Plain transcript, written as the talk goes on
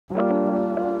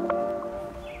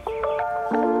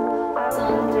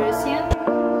introducing.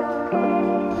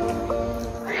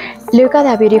 Look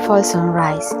at a beautiful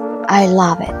sunrise. I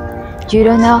love it. You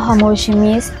don't know how much you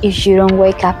miss if you don't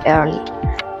wake up early.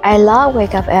 I love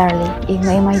wake up early. It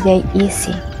makes my day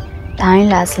easy. Time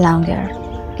lasts longer.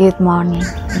 Good morning,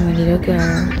 my little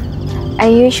girl. I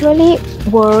usually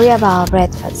worry about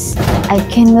breakfast. I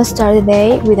cannot start the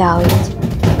day without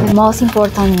it. The most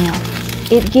important meal.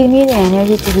 It gives me the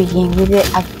energy to begin with the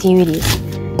activities.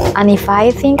 And if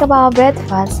I think about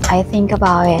breakfast, I think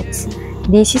about eggs.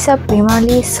 This is a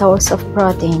primary source of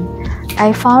protein.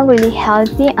 I found really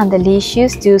healthy and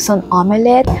delicious to do some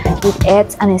omelette with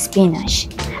eggs and spinach,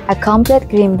 a complete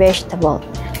green vegetable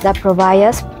that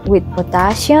provides us with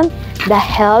potassium that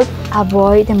helps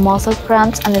avoid the muscle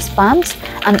cramps and spasms,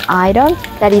 and iron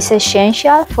that is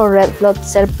essential for red blood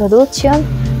cell production,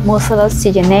 muscle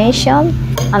oxygenation,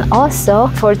 and also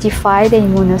fortify the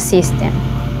immune system.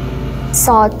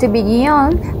 So to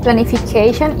begin,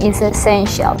 planification is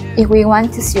essential if we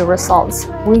want to see results.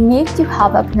 We need to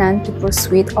have a plan to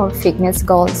pursue our fitness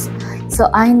goals. So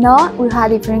I know we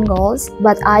have different goals,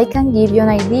 but I can give you an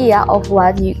idea of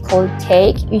what you could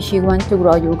take if you want to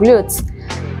grow your glutes.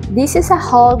 This is a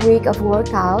whole week of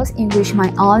workouts in which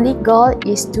my only goal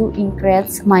is to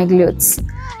increase my glutes.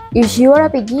 If you are a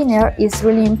beginner, it's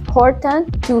really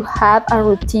important to have a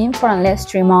routine for at least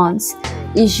 3 months.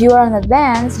 If you are an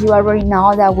advanced, you already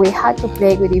know that we had to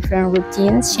play with different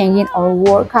routines, changing our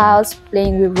workouts,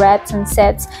 playing with reps and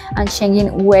sets, and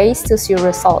changing ways to see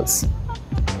results.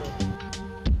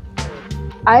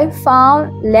 I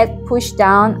found leg push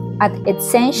down an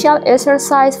essential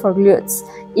exercise for glutes.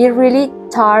 It really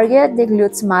targets the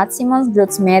glutes maximus,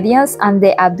 glutes medius, and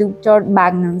the adductor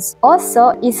magnus.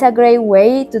 Also, it's a great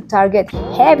way to target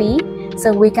heavy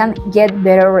so we can get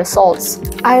better results.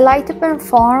 I like to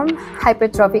perform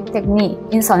hypertrophic technique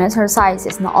in some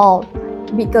exercises, not all,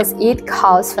 because it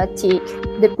causes fatigue.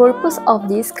 The purpose of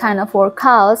this kind of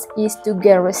workouts is to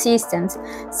get resistance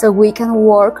so we can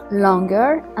work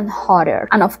longer and harder.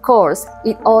 And of course,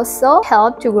 it also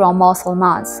helps to grow muscle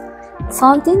mass.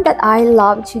 Something that I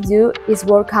love to do is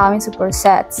work out in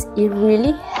supersets. It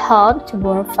really helps to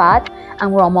burn fat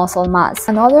and grow muscle mass.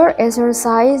 Another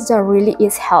exercise that really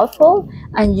is helpful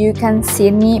and you can see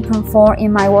me perform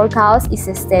in my workouts is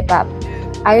a step up.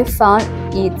 I found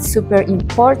it super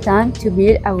important to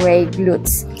build a great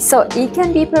glutes. So it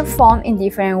can be performed in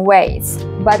different ways,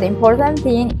 but the important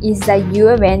thing is that you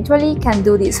eventually can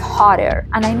do this harder.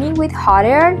 And I mean with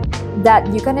harder,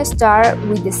 that you can start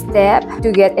with the step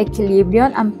to get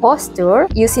equilibrium and posture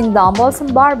using dumbbells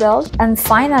and barbells, and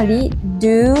finally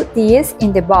do this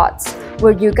in the butts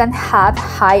where you can have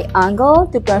high angle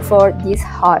to perform this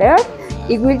harder.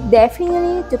 It will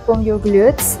definitely to pump your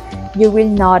glutes. You will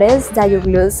notice that your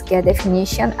glutes get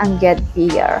definition and get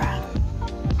bigger.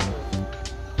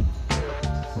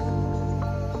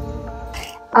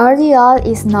 RDL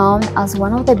is known as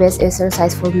one of the best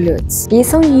exercises for glutes.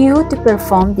 It's on you to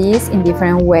perform this in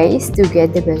different ways to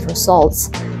get the best results.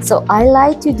 So I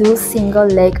like to do single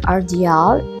leg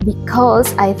RDL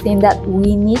because I think that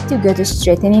we need to get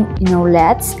strengthening in our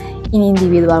legs in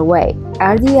individual way.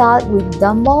 RDL with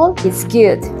dumbbell is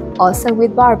good, also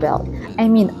with barbell. I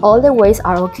mean, all the ways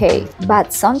are okay,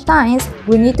 but sometimes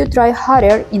we need to try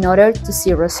harder in order to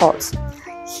see results.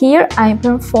 Here I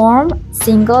perform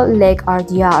single leg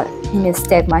RDL in a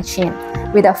step machine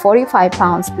with a 45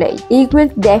 pounds plate. It will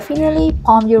definitely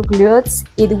pump your glutes,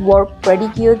 it works pretty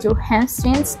good your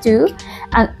hamstrings too,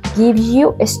 and gives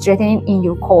you a strengthening in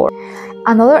your core.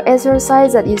 Another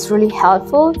exercise that is really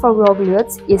helpful for grow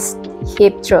glutes is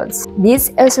hip thrusts.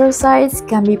 This exercise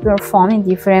can be performed in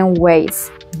different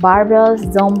ways.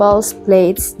 Barbells, dumbbells,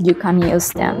 plates, you can use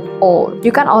them all.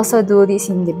 You can also do this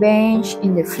in the bench,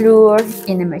 in the floor,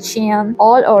 in the machine.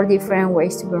 All are different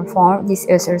ways to perform this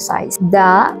exercise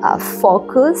that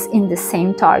focus in the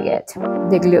same target,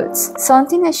 the glutes.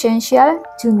 Something essential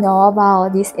to know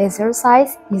about this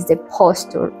exercise is the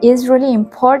posture. It's really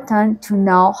important to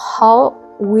know how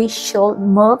we should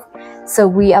move so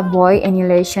we avoid any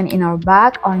lesion in our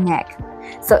back or neck.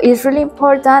 So it's really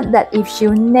important that if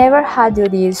you never had to do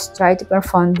this, try to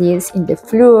perform this in the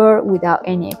floor without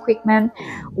any equipment.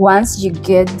 Once you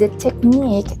get the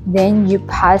technique, then you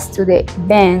pass to the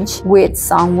bench with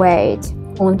some weight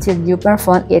until you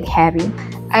perform it heavy.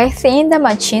 I think the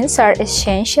machines are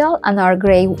essential and are a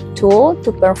great tool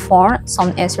to perform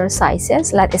some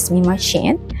exercises like a Smith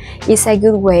machine. It's a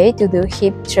good way to do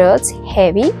hip thrusts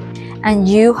heavy and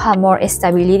you have more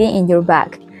stability in your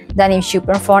back than if you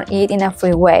perform it in a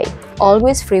free way.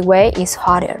 Always free way is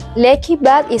harder. Leg kick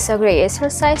back is a great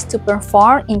exercise to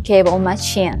perform in cable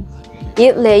machine.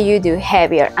 it let you do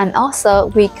heavier, and also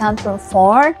we can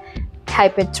perform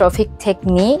hypertrophic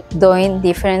technique doing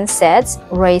different sets,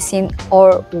 raising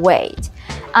our weight.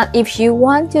 And if you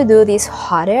want to do this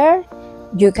harder,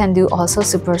 you can do also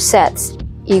supersets.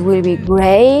 It will be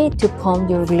great to pump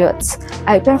your glutes.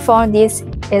 I perform this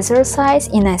exercise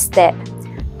in a step.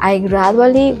 I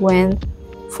gradually went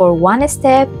for 1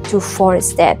 step to 4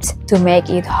 steps to make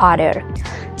it harder.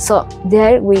 So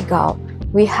there we go.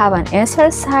 We have an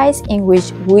exercise in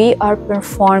which we are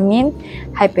performing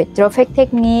hypertrophic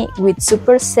technique with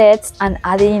supersets and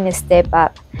adding a step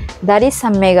up. That is a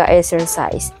mega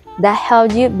exercise that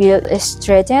helps you build a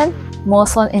strength,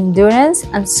 muscle endurance,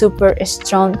 and super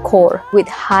strong core with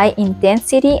high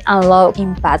intensity and low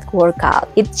impact workout.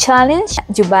 It challenges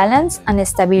your balance and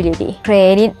stability,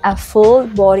 creating a full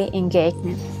body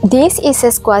engagement. This is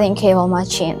a squatting cable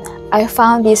machine. I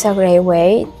found this a great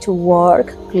way to work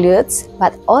glutes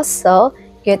but also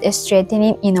get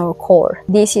strengthening in our core.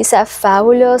 This is a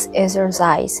fabulous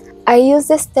exercise. I use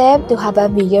the step to have a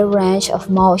bigger range of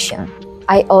motion.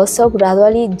 I also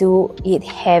gradually do it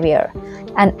heavier,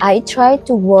 and I try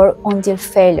to work until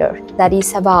failure, that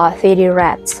is about 30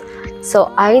 reps.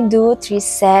 So I do 3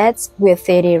 sets with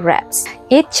 30 reps.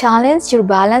 It challenges your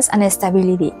balance and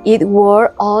stability. It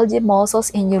works all the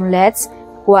muscles in your legs,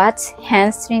 quads,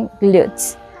 hamstring,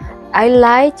 glutes. I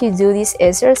like to do this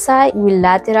exercise with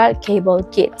lateral cable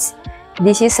kits.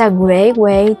 This is a great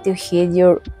way to hit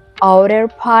your outer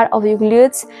part of your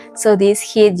glutes, so this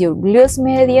hit your glutes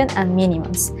median and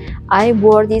minimums. I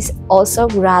work this also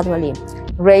gradually,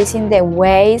 raising the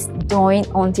weights doing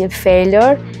until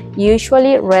failure,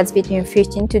 usually reps between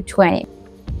 15 to 20.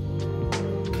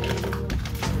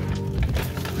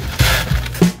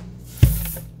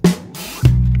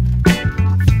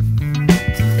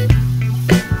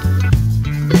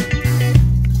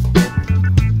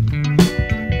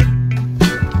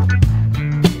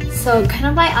 So kind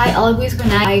of like I always,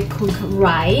 when I cook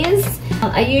rice,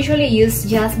 I usually use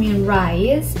jasmine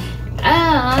rice,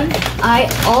 and I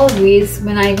always,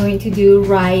 when I'm going to do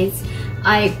rice,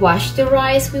 I wash the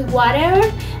rice with water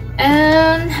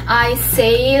and I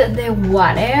save the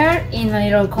water in a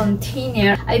little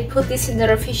container. I put this in the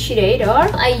refrigerator.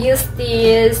 I use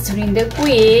this during the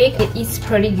week. It is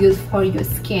pretty good for your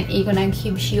skin. It's gonna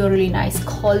give you a really nice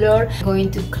color,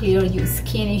 going to clear your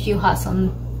skin if you have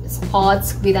some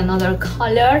spots with another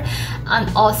color, and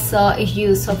also if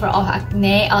you suffer of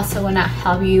acne, also gonna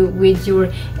help you with your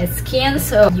skin.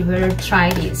 So you better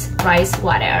try this rice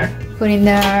water. Put in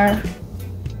there.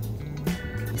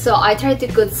 So I try to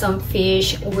cook some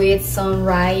fish with some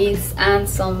rice and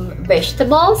some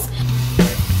vegetables.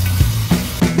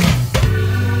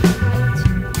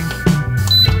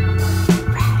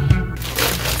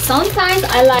 Sometimes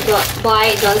I like to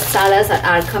buy those salads that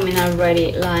are coming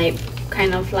already, like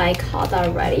kind of like hot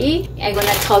already. I'm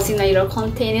gonna toss in a little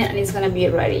container and it's gonna be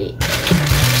ready.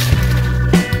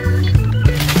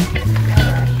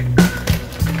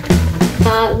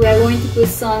 We are going to put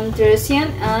some dressing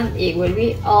and it will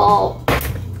be all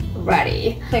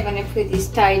ready. So I'm gonna put this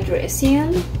Thai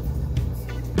dressing.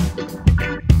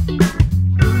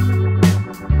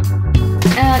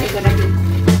 And it's gonna be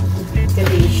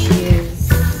delicious.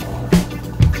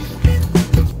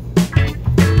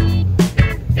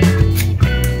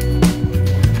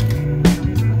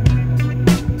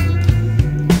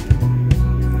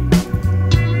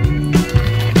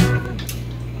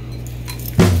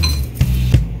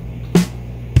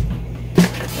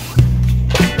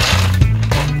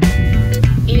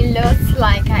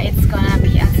 Like it's gonna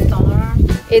be a storm.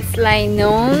 It's like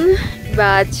noon,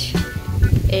 but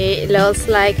it looks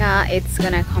like it's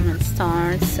gonna come and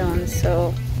storm soon.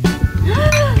 So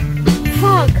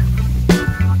fuck.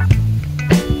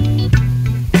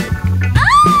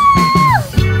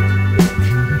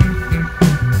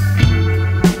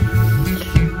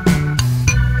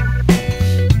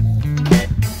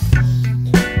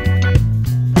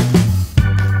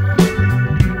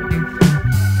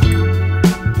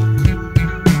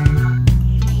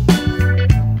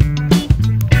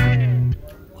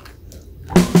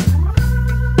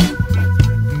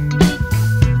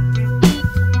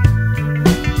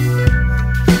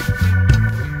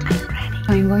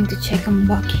 I'm going to check on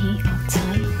Bucee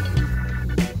outside.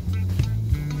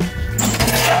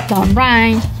 Don't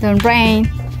rain, don't rain,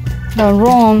 don't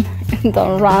run,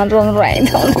 don't run, don't rain,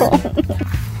 don't run.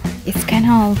 It's kind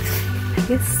of, I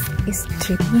guess it's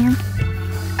tricky.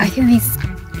 I think this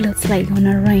looks like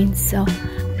gonna rain, so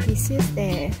this is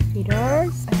the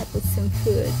feeders. I have put some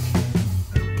food.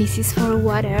 This is for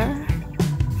water.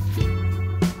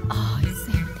 Oh, it's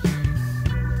empty.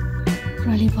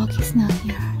 Really, Buckee's not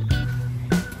here.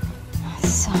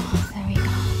 So there we go.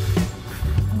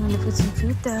 I'm gonna put some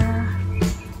food there.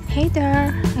 Hey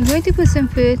there, I'm going to put some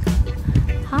food.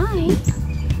 Hi.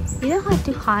 You don't have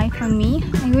to hide from me.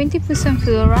 I'm going to put some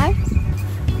food, alright? Hi,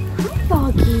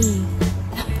 Bucee.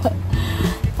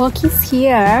 Buckee's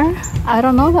here. I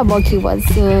don't know that Bucee was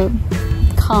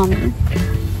coming.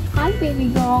 Hi, baby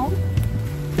girl.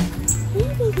 Hey,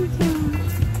 baby girl.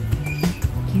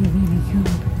 You baby girl.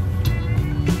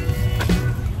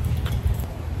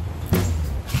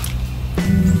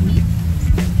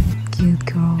 Cute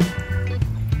girl.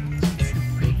 She's so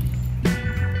pretty.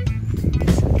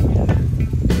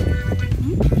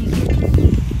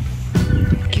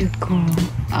 Cute girl.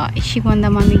 She want the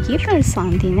mommy give her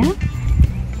something, huh?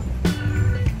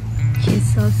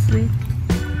 She's so sweet.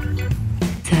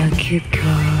 So cute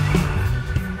girl.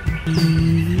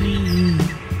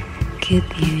 Cute,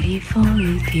 beautiful,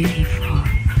 you're beautiful.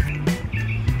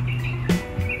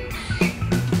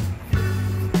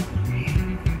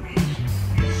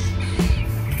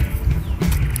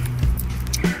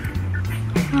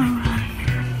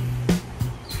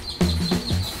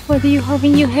 What do you have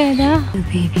in your head, huh? Cute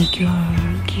baby girl,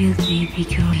 cute baby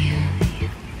girl. Yeah, yeah.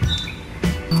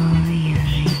 Oh, yeah,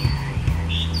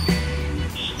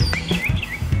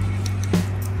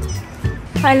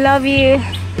 yeah. I love you.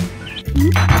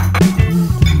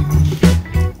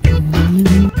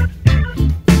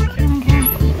 Okay.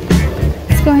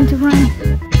 It's going to rain.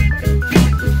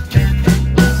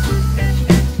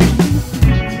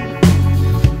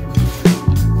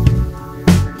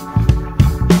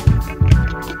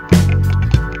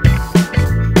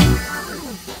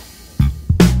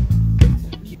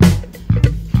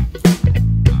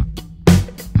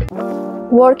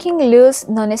 Working glutes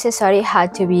not necessarily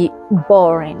had to be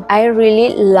boring. I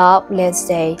really love leg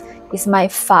day. It's my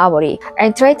favorite.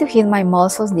 I try to hit my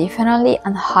muscles differently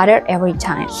and harder every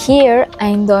time. Here,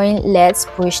 I'm doing legs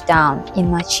push down in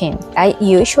machine. I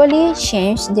usually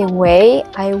change the way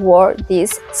I work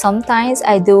this. Sometimes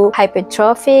I do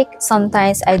hypertrophic,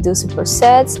 sometimes I do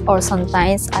supersets, or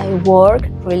sometimes I work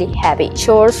really heavy.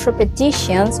 Short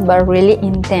repetitions but really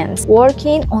intense.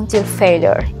 Working until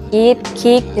failure. It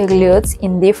kicks the glutes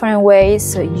in different ways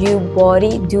so your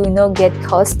body do not get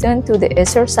accustomed to the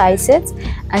exercises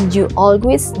and you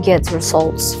always get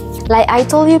results. Like I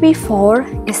told you before,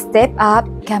 step up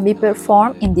can be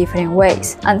performed in different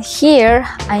ways. And here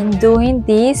I'm doing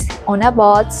this on a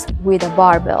box with a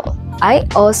barbell. I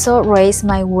also raise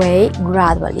my weight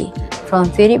gradually from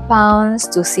 30 pounds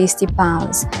to 60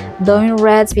 pounds, doing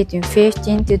reps between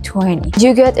 15 to 20.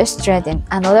 You get strengthened.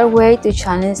 Another way to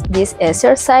challenge this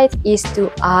exercise is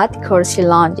to add curtsy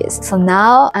lunges. So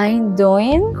now I'm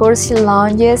doing curtsy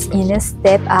lunges in a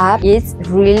step up. It's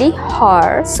really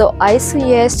hard, so I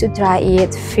suggest to try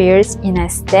it first in a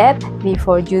step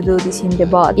before you do this in the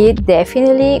body. It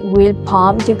definitely will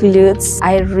pump your glutes.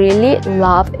 I really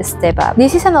love step up.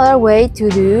 This is another way to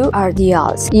do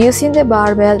RDLs, using the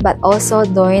barbell but also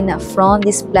doing a front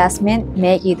displacement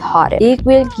make it harder. It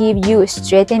will give you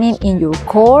strengthening in your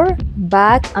core,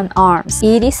 back and arms.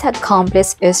 It is a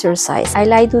complex exercise. I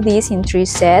like to do this in 3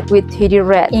 sets with 30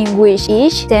 reps, in which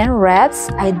each 10 reps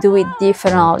I do it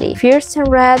differently. First 10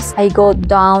 reps I go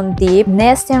down deep,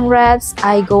 next 10 reps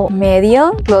I go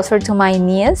medium, closer to my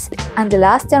knees, and the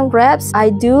last 10 reps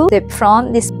I do the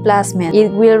front displacement.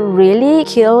 It will really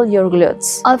kill your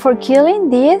glutes. And for killing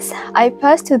this, I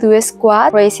pass to do a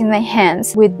squat raising my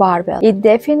hands with barbell. It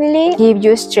definitely gives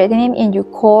you strengthening in your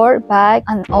core, back,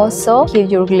 and also give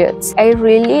your glutes. I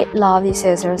really love this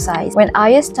exercise. When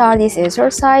I start this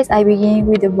exercise, I begin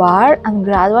with the bar and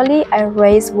gradually I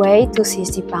raise weight to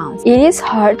 60 pounds. It is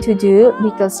hard to do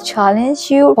because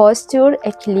challenge your posture,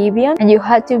 equilibrium, and you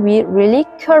have to be really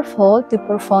careful to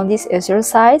perform this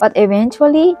exercise, but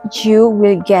eventually you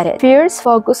will get it. First,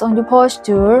 focus on your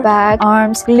posture, back,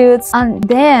 arms, glutes, and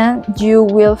then you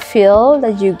will feel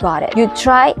that you got it. You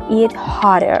try it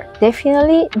harder.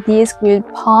 Definitely this will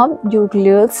pump your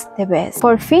glutes the best.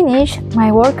 For finish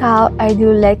my workout, I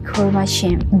do leg curl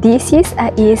machine. This is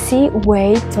an easy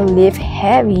way to lift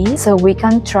heavy, so we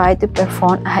can try to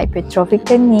perform a hypertrophic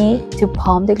technique to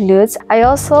pump the glutes. I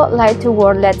also like to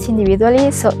work legs individually,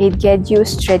 so it gets you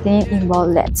strengthening in both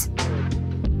legs.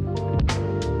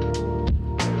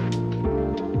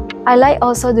 I like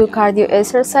also do cardio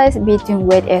exercise between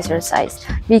weight exercise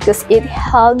because it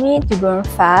helped me to burn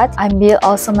fat and build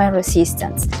also my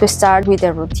resistance to start with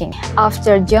the routine.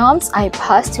 After jumps, I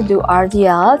pass to do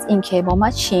RDLs in cable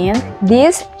machine.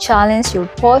 This challenges your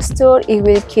posture, it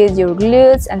will kill your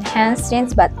glutes and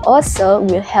hamstrings, but also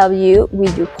will help you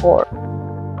with your core.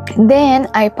 Then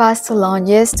I pass to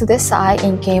lunges to the side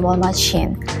in cable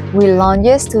machine with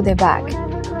lunges to the back.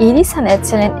 It is an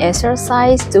excellent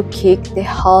exercise to kick the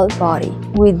whole body.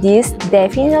 With this,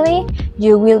 definitely,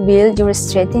 you will build your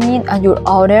strengthening on your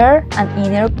outer and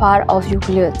inner part of your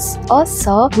glutes.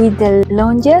 Also, with the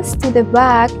lunges to the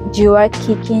back, you are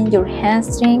kicking your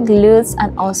hamstring, glutes,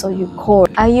 and also your core.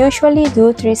 I usually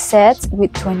do 3 sets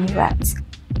with 20 reps.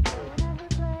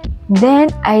 Then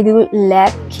I do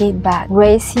leg kick back,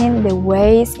 raising the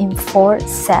weights in 4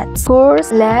 sets.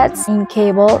 First, legs in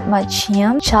cable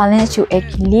machine, challenge your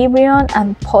equilibrium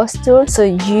and posture, so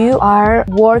you are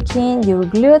working your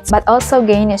glutes but also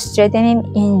gain strengthening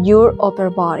in your upper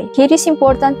body. It is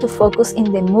important to focus in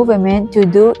the movement to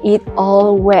do it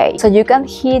all way, so you can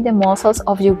hit the muscles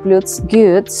of your glutes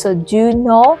good, so do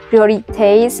not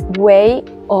prioritize weight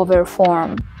over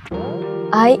form.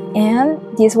 I end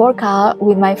this workout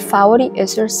with my favorite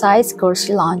exercise,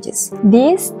 Bucee lunges.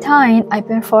 This time I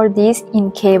perform this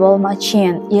in cable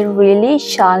machine. It really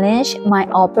challenged my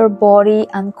upper body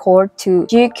and core too.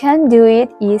 You can do it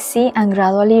easy and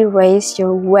gradually raise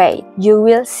your weight. You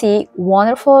will see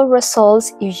wonderful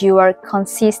results if you are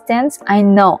consistent. I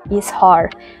know it's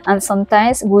hard and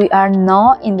sometimes we are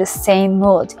not in the same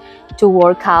mood to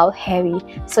work out heavy,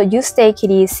 so just take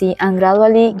it easy and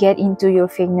gradually get into your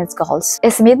fitness goals. A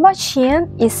Smith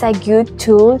machine is a good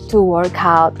tool to work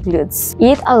out glutes.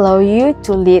 It allows you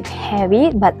to lift heavy,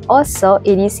 but also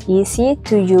it is easy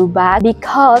to your back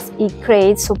because it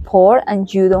creates support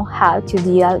and you don't have to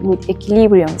deal with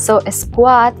equilibrium. So a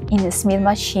squat in a Smith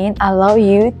machine allows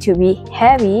you to be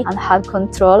heavy and have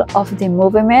control of the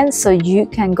movement so you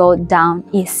can go down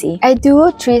easy. I do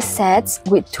 3 sets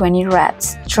with 20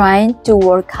 reps, trying to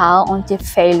work out until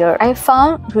failure. I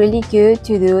found really good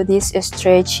to do this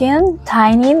stretching,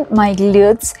 tightening my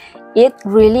glutes. It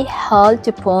really helped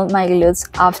to pull my glutes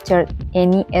after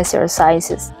any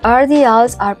exercises.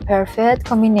 RDLs are perfect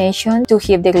combination to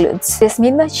hit the glutes. The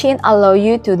Smith machine allows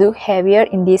you to do heavier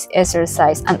in this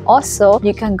exercise, and also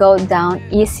you can go down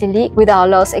easily without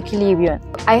lost equilibrium.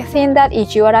 I think that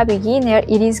if you are a beginner,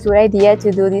 it is a good idea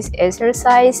to do this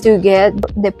exercise to get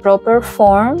the proper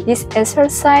form. This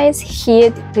exercise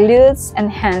hit glutes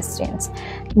and hamstrings.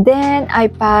 Then I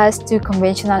pass to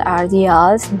conventional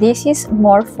RDLs. This is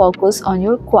more focused on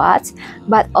your quads,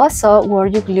 but also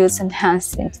work your glutes and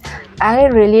hamstrings. I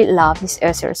really love this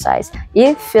exercise.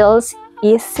 It feels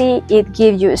easy, it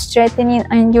gives you strengthening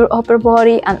in your upper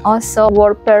body and also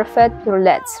work perfect your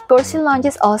legs. Bucee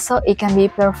lunges also, it can be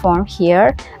performed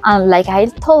here, and like I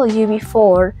told you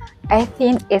before, I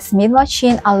think a Smith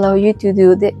machine allows you to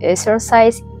do the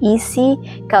exercise easy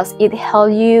because it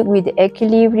helps you with the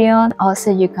equilibrium.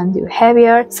 Also, you can do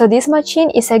heavier. So this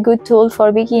machine is a good tool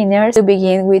for beginners to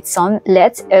begin with some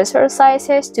legs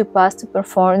exercises to pass to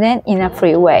perform them in a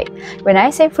free way. When I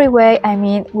say free way, I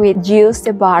mean with use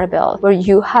the barbell, where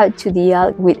you have to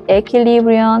deal with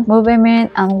equilibrium,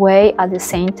 movement, and weight at the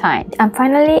same time. And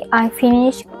finally, I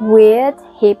finish with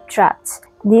hip thrusts.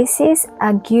 This is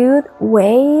a good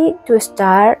way to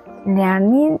start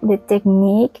learning the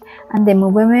technique and the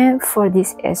movement for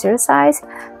this exercise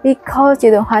because you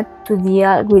don't have to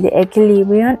deal with the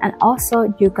equilibrium, and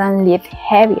also you can lift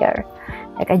heavier.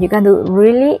 Like you can do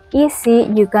really easy,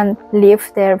 you can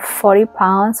lift there 40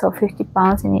 pounds or 50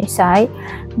 pounds in each side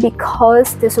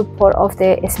because the support of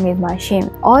the Smith machine.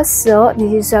 Also,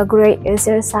 this is a great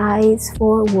exercise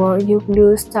for work your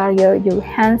glutes, target your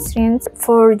hamstrings.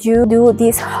 For you do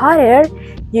this harder,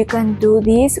 you can do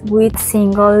this with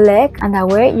single leg, and that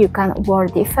way you can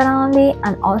work differently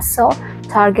and also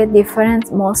target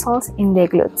different muscles in the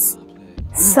glutes.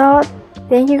 So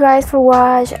thank you guys for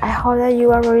watching. I hope that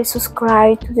you are already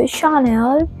subscribed to the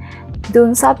channel.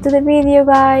 Thumbs up to the video,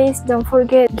 guys. Don't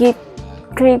forget,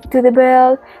 click to the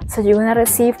bell so you're gonna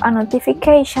receive a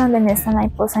notification the next time I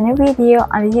post a new video.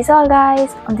 And this is all,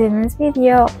 guys. Until the next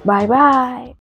video, bye bye.